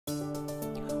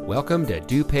Welcome to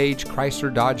DuPage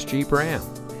Chrysler Dodge Jeep Ram.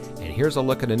 And here's a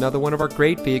look at another one of our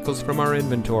great vehicles from our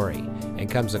inventory, and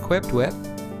comes equipped with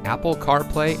Apple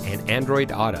CarPlay and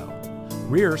Android Auto,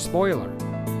 rear spoiler,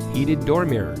 heated door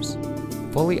mirrors,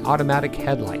 fully automatic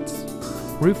headlights,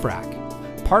 roof rack,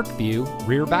 park view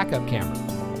rear backup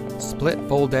camera, split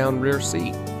fold-down rear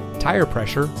seat, tire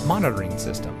pressure monitoring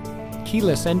system,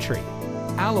 keyless entry,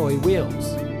 alloy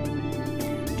wheels.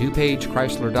 DuPage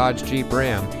Chrysler Dodge Jeep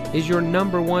Ram is your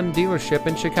 #1 dealership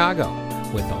in Chicago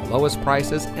with the lowest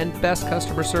prices and best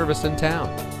customer service in town.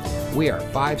 We are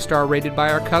 5-star rated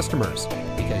by our customers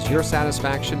because your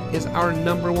satisfaction is our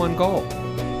 #1 goal,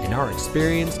 and our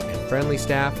experienced and friendly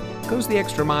staff goes the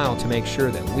extra mile to make sure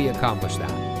that we accomplish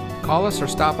that. Call us or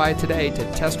stop by today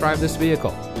to test drive this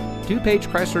vehicle. DuPage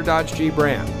Chrysler Dodge Jeep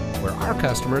Ram, where our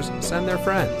customers send their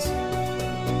friends.